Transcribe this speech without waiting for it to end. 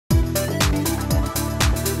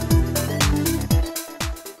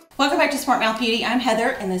back to Smart Mouth Beauty. I'm Heather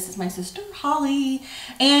and this is my sister Holly.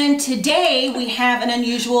 And today we have an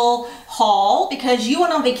unusual haul because you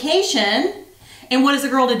went on vacation. And what is a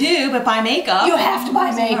girl to do but buy makeup? You have to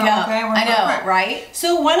buy makeup. Okay, I know, right?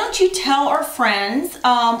 So why don't you tell our friends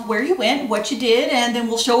where you went, what you did, and then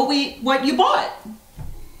we'll show what you bought.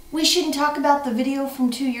 We shouldn't talk about the video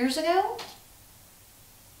from 2 years ago?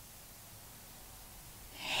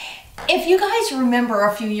 If you guys remember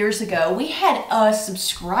a few years ago, we had a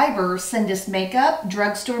subscriber send us makeup,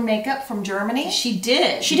 drugstore makeup from Germany. She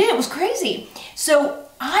did. She did. It was crazy. So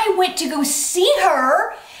I went to go see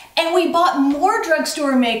her and we bought more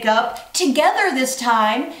drugstore makeup together this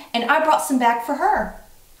time, and I brought some back for her.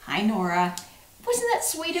 Hi, Nora. Wasn't that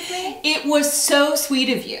sweet of me? It was so sweet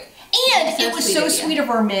of you. And it was so sweet of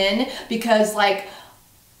our men because, like,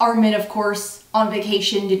 our men, of course, on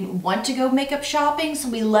vacation didn't want to go makeup shopping, so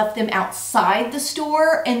we left them outside the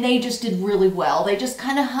store, and they just did really well. They just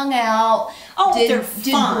kind of hung out, did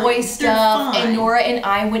boy stuff, and Nora and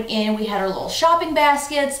I went in. We had our little shopping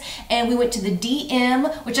baskets, and we went to the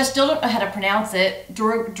DM, which I still don't know how to pronounce it,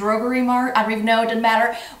 Drogerie Mart, I don't even know, it doesn't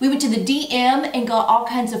matter. We went to the DM and got all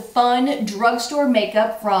kinds of fun drugstore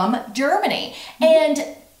makeup from Germany.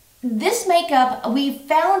 And this makeup we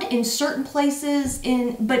found in certain places,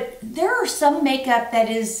 but there are some makeup that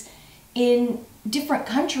is in different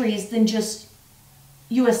countries than just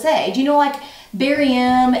USA. Do you know, like Barry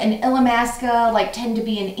M and Illamasqua like tend to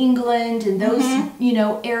be in England and those you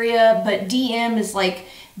know area, but DM is like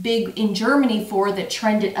big in Germany for the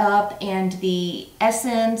Trended Up and the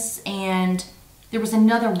Essence, and there was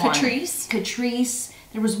another one. Catrice.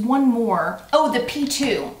 There was one more. Oh, the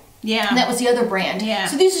P2. Yeah. And that was the other brand. Yeah.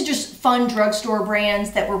 So these are just fun drugstore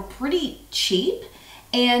brands that were pretty cheap.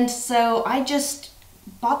 And so I just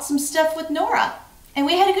bought some stuff with Nora. And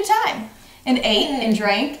we had a good time. And ate and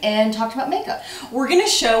drank and talked about makeup. We're going to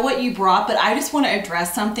show what you brought, but I just want to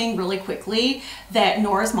address something really quickly, that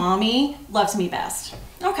Nora's mommy loves me best.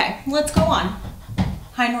 Okay, let's go on.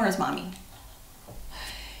 Hi, Nora's mommy.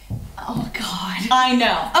 Oh, God. I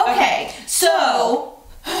know. Okay. So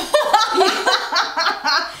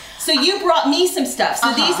so you brought me some stuff.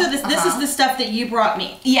 So this is the stuff that you brought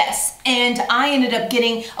me. Yes, and I ended up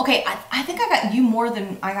getting, okay, I think I got you more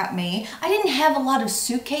than I got me. I didn't have a lot of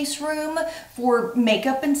suitcase room for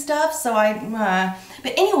makeup and stuff, so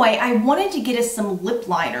but anyway, I wanted to get us some lip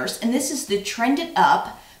liners, and this is the Trended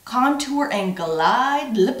Up Contour and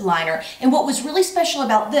Glide Lip Liner. And what was really special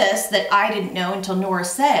about this that I didn't know until Nora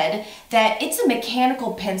said, that it's a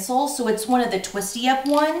mechanical pencil, so it's one of the twisty up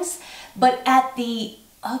ones, but at the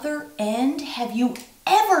other end, have you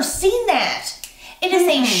ever seen that? It is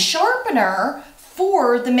a sharpener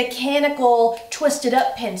for the mechanical twisted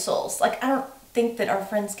up pencils. Like, I don't think that our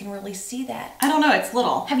friends can really see that. I don't know, it's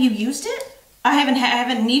little. Have you used it? I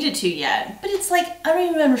haven't needed to yet. But it's like, I don't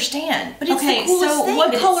even understand. But it's the coolest thing.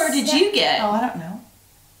 What color did you get? Oh, I don't know.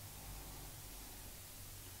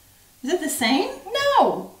 Is it the same?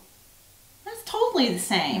 No. That's totally the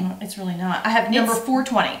same. It's really not. I have number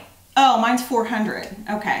 420. Oh, mine's 400.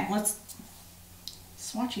 Okay, let's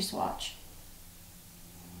swatchy swatch.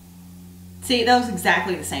 See, that was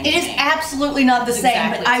exactly the same. It is absolutely not the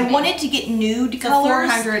same, but I wanted to get nude colors.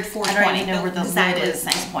 400, 420. I don't even know where the lid is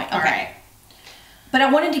at this point. Okay. But I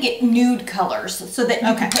wanted to get nude colors so that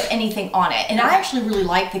you can put anything on it. And I actually really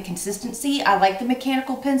like the consistency. I like the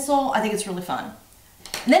mechanical pencil. I think it's really fun.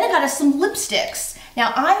 And then I got us some lipsticks.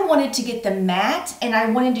 Now I wanted to get the matte, and I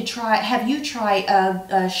wanted to have you try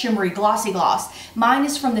a shimmery glossy gloss. Mine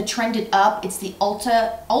is from the Trended Up. It's the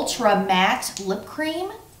Ultra Matte Lip Cream.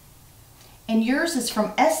 And yours is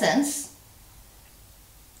from Essence.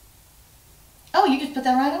 Oh, you just put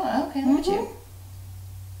that right on. Okay, look at you.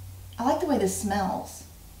 I like the way this smells.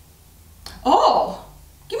 Oh,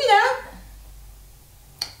 give me that.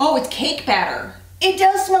 Oh, it's cake batter. It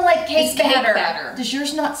does smell like cake batter. Cake batter. Does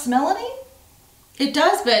yours not smell any? It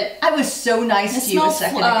does, but I was so nice to you a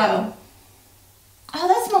second ago. Oh,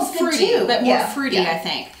 that smells fruity, good too. But more fruity, I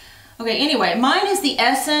think. Okay, anyway, mine is the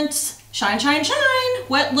Essence Shine, Shine, Shine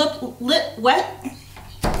Wet Wet.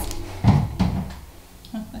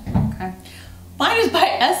 Okay. Mine is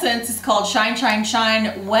by Essence. It's called Shine, Shine,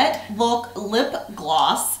 Shine Wet Look Lip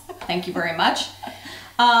Gloss. Thank you very much.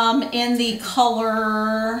 In the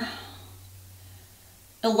color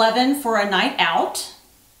 11 for a night out.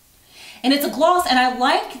 And it's a gloss, and I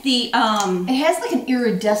like the... it has like an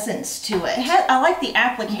iridescence to it. I like the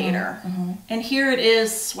applicator. And here it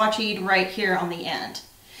is swatched right here on the end.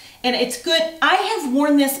 And it's good. I have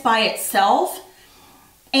worn this by itself,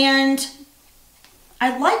 and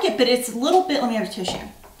I like it, but it's a little bit... Let me have a tissue,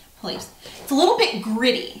 please. It's a little bit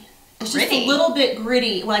gritty. It's just a little bit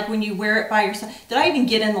gritty, like when you wear it by yourself. Did I even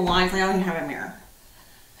get in the lines? Like, I don't even have a mirror.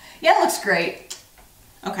 Yeah, it looks great.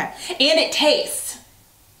 Okay. And it tastes.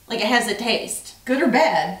 Like, it has a taste. Good or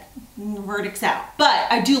bad? Verdict's out.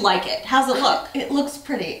 But I do like it. How's it look? It looks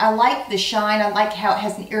pretty. I like the shine. I like how it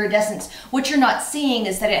has an iridescence. What you're not seeing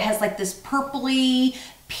is that it has like this purpley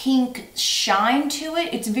pink shine to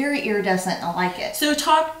it. It's very iridescent. I like it. So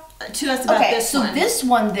talk to us about this one. So this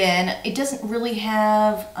one then, it doesn't really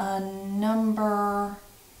have a number.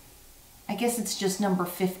 I guess it's just number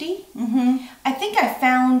 50. I think I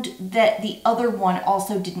found that the other one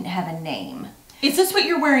also didn't have a name. Is this what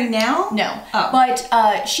you're wearing now? No. Oh.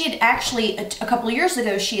 But she had actually, a couple of years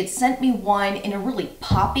ago, she had sent me one in a really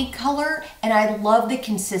poppy color, and I love the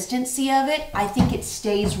consistency of it. I think it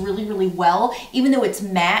stays really, really well. Even though it's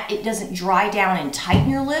matte, it doesn't dry down and tighten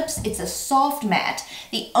your lips. It's a soft matte.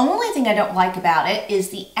 The only thing I don't like about it is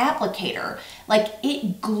the applicator. Like,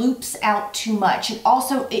 it gloops out too much. It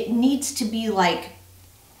also, it needs to be like,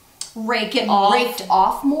 raked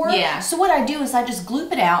off more. Yeah. So what I do is I just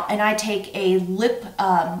gloop it out and I take a lip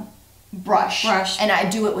brush and I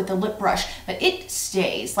do it with a lip brush. But it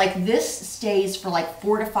stays. Like, this stays for like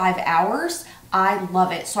 4 to 5 hours. I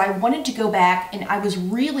love it. So I wanted to go back, and I was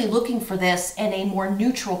really looking for this in a more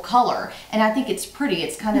neutral color. And I think it's pretty.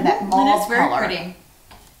 It's kind of that mauve and it's very color. pretty.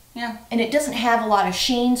 Yeah. And it doesn't have a lot of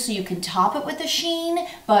sheen, so you can top it with a sheen.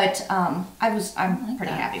 But I'm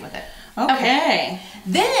pretty happy with it. Okay.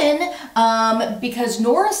 Then, because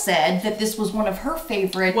Nora said that this was one of her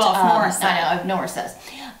favorite. Well, if Nora said. I know, if Nora says.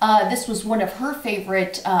 This was one of her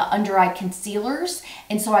favorite under eye concealers,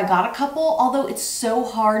 and so I got a couple. Although it's so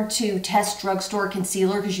hard to test drugstore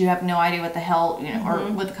concealer because you have no idea what the hell, you know, or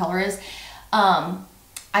what the color is.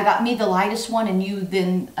 I got me the lightest one, and you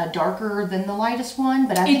then a darker than the lightest one,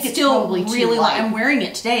 but I think it's still probably really too light. I'm wearing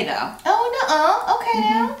it today though. Oh, okay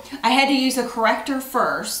now. I had to use a corrector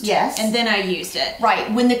first. Yes. And then I used it. Right.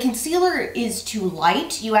 When the concealer is too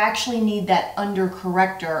light, you actually need that under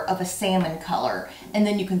corrector of a salmon color, and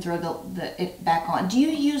then you can throw it back on. Do you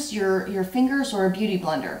use your fingers or a beauty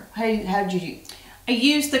blender? How did you do? I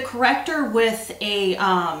used the corrector with a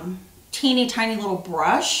teeny tiny little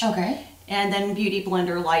brush. Okay. And then beauty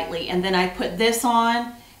blender lightly, and then I put this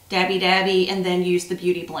on, dabby, and then use the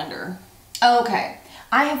beauty blender. Okay.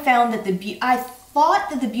 I have found that I thought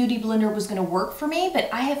that the beauty blender was going to work for me, but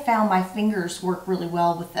I have found my fingers work really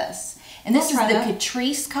well with this. And this is the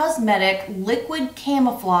Catrice Cosmetic Liquid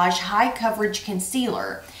Camouflage High Coverage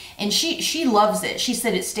Concealer. And she loves it. She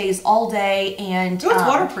said it stays all day, and it's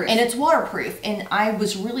waterproof. And it's waterproof. And I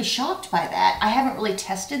was really shocked by that. I haven't really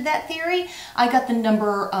tested that theory. I got the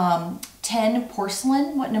number 10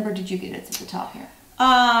 porcelain. What number did you get? It's at the top here.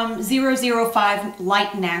 005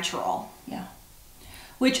 Light Natural. Yeah.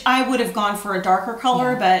 Which I would have gone for a darker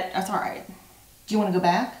color, but that's all right. Do you want to go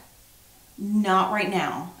back? Not right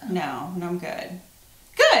now. No, I'm good.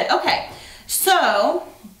 Good. Okay. So,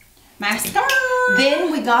 mascara.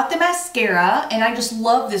 Then we got the mascara, and I just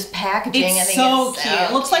love this packaging. It's so cute.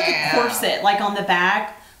 It looks like a corset, like on the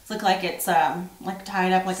back. It looks like it's like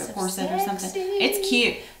tied up like a corset or something. It's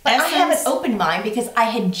cute. But I haven't opened mine because I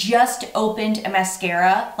had just opened a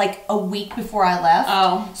mascara like a week before I left.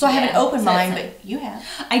 Oh. So I haven't opened mine, but you have.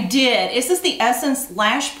 I did. This is the Essence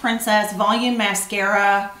Lash Princess Volume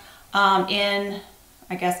Mascara in,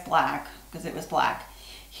 I guess, black, because it was black.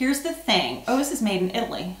 Here's the thing. Oh, this is made in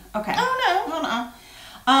Italy. Okay. Oh, no. Oh,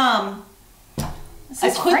 no. I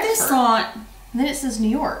put this on. And then it says New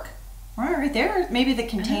York. Right there. Maybe the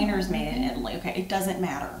container's made in Italy. Okay. It doesn't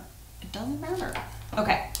matter. It doesn't matter.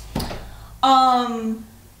 Okay.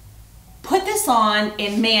 Put this on,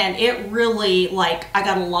 and man, it really, like, I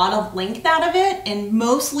got a lot of length out of it, and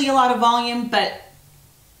mostly a lot of volume, but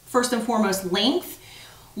first and foremost, length.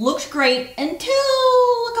 Looked great until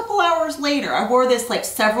a couple hours later. I wore this like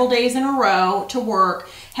several days in a row to work,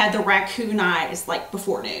 had the raccoon eyes like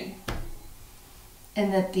before noon.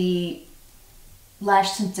 And that the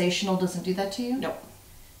Lash Sensational doesn't do that to you? Nope.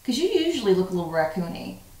 Because you usually look a little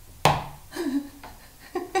raccoony.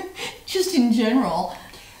 Just in general.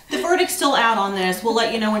 The verdict's still out on this. We'll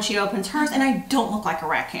let you know when she opens hers, and I don't look like a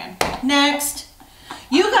raccoon. Next.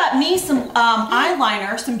 You got me some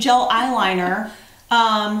eyeliner, some gel eyeliner.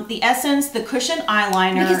 The Essence, the Cushion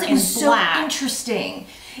Eyeliner because it was in black. So interesting.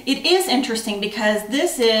 It is interesting because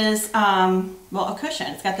this is, well, a cushion.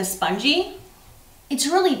 It's got the spongy It's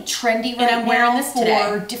really trendy right I'm wearing now this for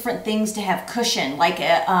today. different things to have cushion, like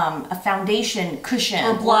a foundation cushion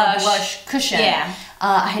or blush, cushion. Yeah.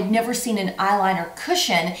 I had never seen an eyeliner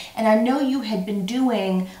cushion, and I know you had been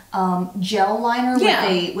doing gel liner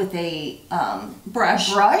with a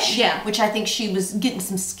brush. Yeah. Which I think she was getting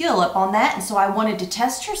some skill up on that, and so I wanted to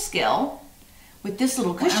test her skill with this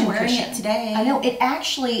little cushion. I'm wearing it today. I know, it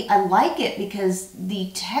actually, I like it because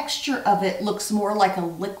the texture of it looks more like a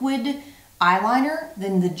liquid eyeliner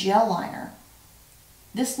than the gel liner.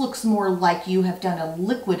 This looks more like you have done a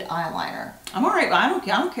liquid eyeliner. I'm all right. I don't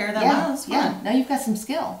care. That was fun. Yeah, now you've got some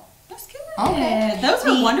skill. That's good. Okay. Those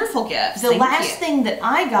are wonderful gifts. The last thing that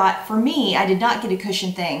I got for me, I did not get a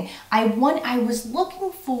cushion thing. I was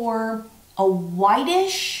looking for a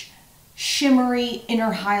whitish, shimmery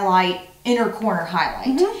inner corner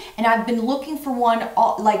highlight. And I've been looking for one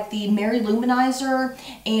like the Mary Luminizer,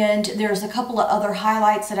 and there's a couple of other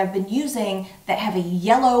highlights that I've been using that have a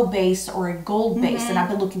yellow base or a gold base, and I've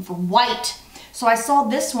been looking for white. So I saw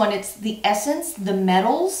this one. It's the Essence, the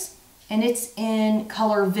Metals, and it's in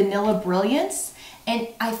color Vanilla Brilliance, and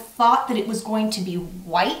I thought that it was going to be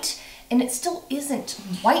white, and it still isn't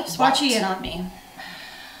white. Swatchy it on me.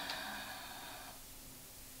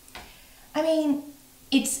 I mean,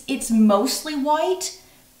 it's mostly white,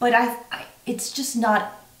 but it's just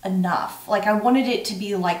not enough. Like, I wanted it to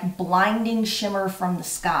be like blinding shimmer from the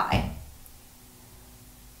sky.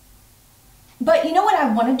 But you know what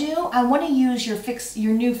I want to do? I want to use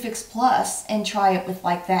your new Fix Plus and try it with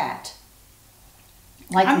like that.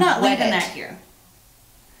 Like, I'm not leaving that here.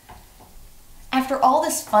 After all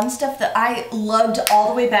this fun stuff that I loved all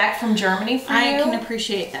the way back from Germany for you. I can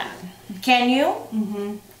appreciate that. Can you?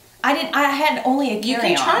 Mm-hmm. I had only a carry-on. You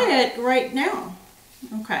can try it right now.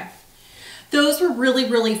 Okay. Those were really,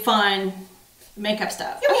 really fun makeup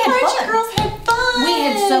stuff. Yeah, we had fun. You girls had fun. We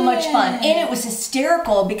had so much fun. And it was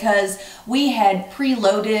hysterical because we had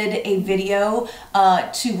preloaded a video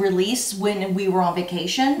to release when we were on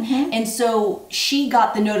vacation. And so she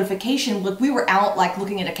got the notification. Look, we were out like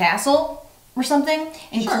looking at a castle or something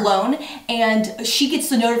in Cologne, and she gets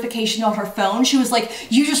the notification on her phone. She was like,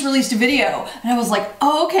 "You just released a video." And I was like,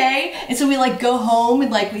 "Oh, okay." And so we like go home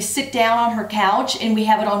and like we sit down on her couch and we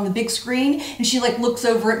have it on the big screen, and she like looks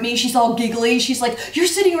over at me. She's all giggly. She's like, "You're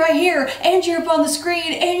sitting right here, and you're up on the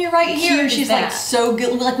screen, and you're right here." And she's like so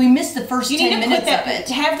good. Like, we missed the first 10 minutes of it.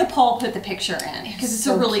 Have the Paul put the picture in, because it's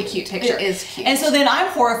so a really cute picture. It is cute. And so then I'm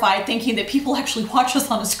horrified thinking that people actually watch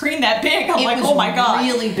us on a screen that big. I'm like, oh my god. It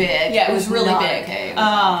was really big. Yeah, it was really big.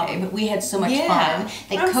 Okay, but we had so much fun.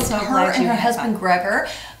 They cooked, her and her husband Gregor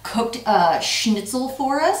cooked schnitzel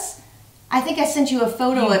for us. I think I sent you a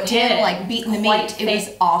photo of him like beating the meat. It was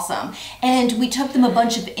awesome. And we took them a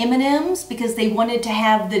bunch of M&Ms because they wanted to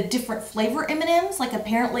have the different flavor M&Ms. Like,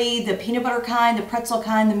 apparently the peanut butter kind, the pretzel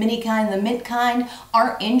kind, the mini kind, the mint kind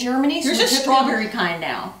aren't in Germany. There's a strawberry kind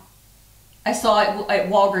now. I saw it at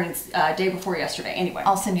Walgreens day before yesterday. Anyway,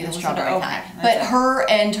 I'll send you the strawberry kind. But her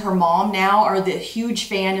and her mom now are the huge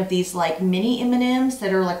fan of these like mini M&Ms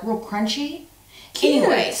that are like real crunchy. Cute.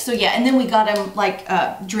 Anyway, so yeah, and then we got them like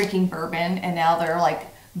drinking bourbon, and now they're like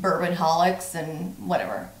bourbon-holics and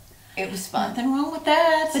whatever. It was fun. Nothing wrong with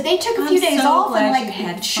that. But they took a few days off and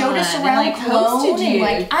like showed us around Cologne and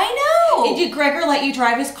like, I know. Did Gregor let you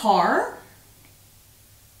drive his car?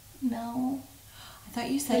 No. I thought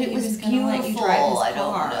you said it was going to let you drive his car. I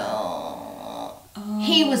don't know. Oh.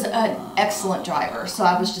 He was an excellent driver, so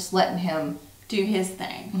I was just letting him do his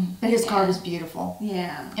thing. But his car was beautiful.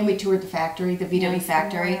 Yeah. And we toured the factory, the VW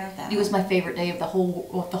factory. It was my favorite day of the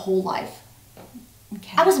whole life.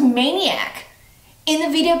 Okay. I was a maniac in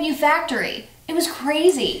the VW factory. It was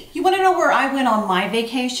crazy. You want to know where I went on my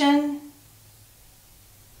vacation?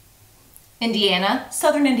 Indiana.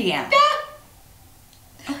 Southern Indiana.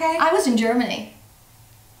 Yeah. Okay. I was in Germany.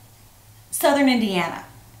 Southern Indiana.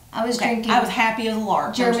 I was drinking. I was happy as a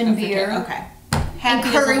lark. German beer. Okay. And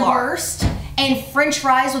currywurst and French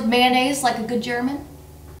fries with mayonnaise, like a good German.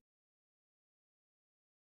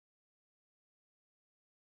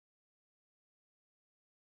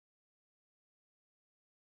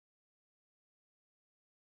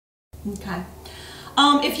 Okay.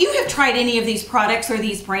 If you have tried any of these products or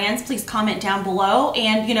these brands, please comment down below.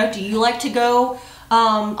 And do you like to go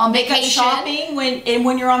on makeup vacation shopping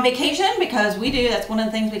when you're on vacation? Because we do. That's one of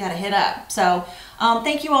the things we got to hit up. So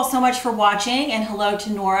thank you all so much for watching, and hello to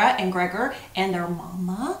Nora and Gregor and their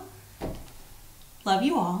mama. Love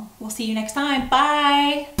you all. We'll see you next time.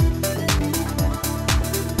 Bye.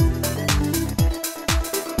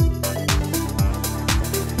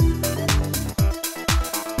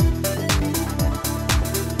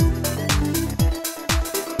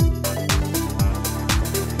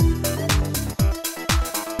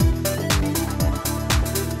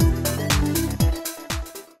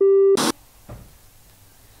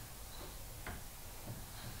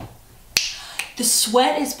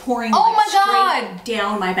 sweat is pouring Oh my straight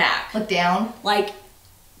down my back. Look down. Like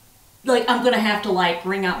I'm gonna have to like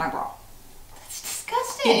wring out my bra. That's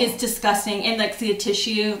disgusting. It is disgusting, and like see a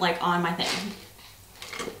tissue like on my thing.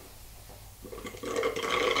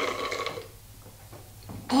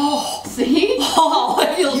 Oh, see? Oh,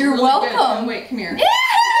 it feels You're really welcome. Good. Wait, come here.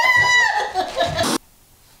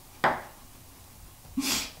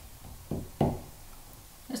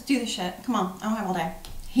 Let's do this shit. Come on, I don't have all day.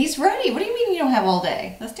 He's ready. What do you mean you don't have all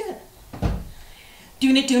day? Let's do it.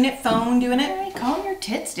 Doing it, phone, doing it. All right, calm your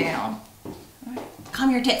tits down.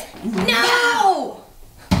 Calm your tits. No!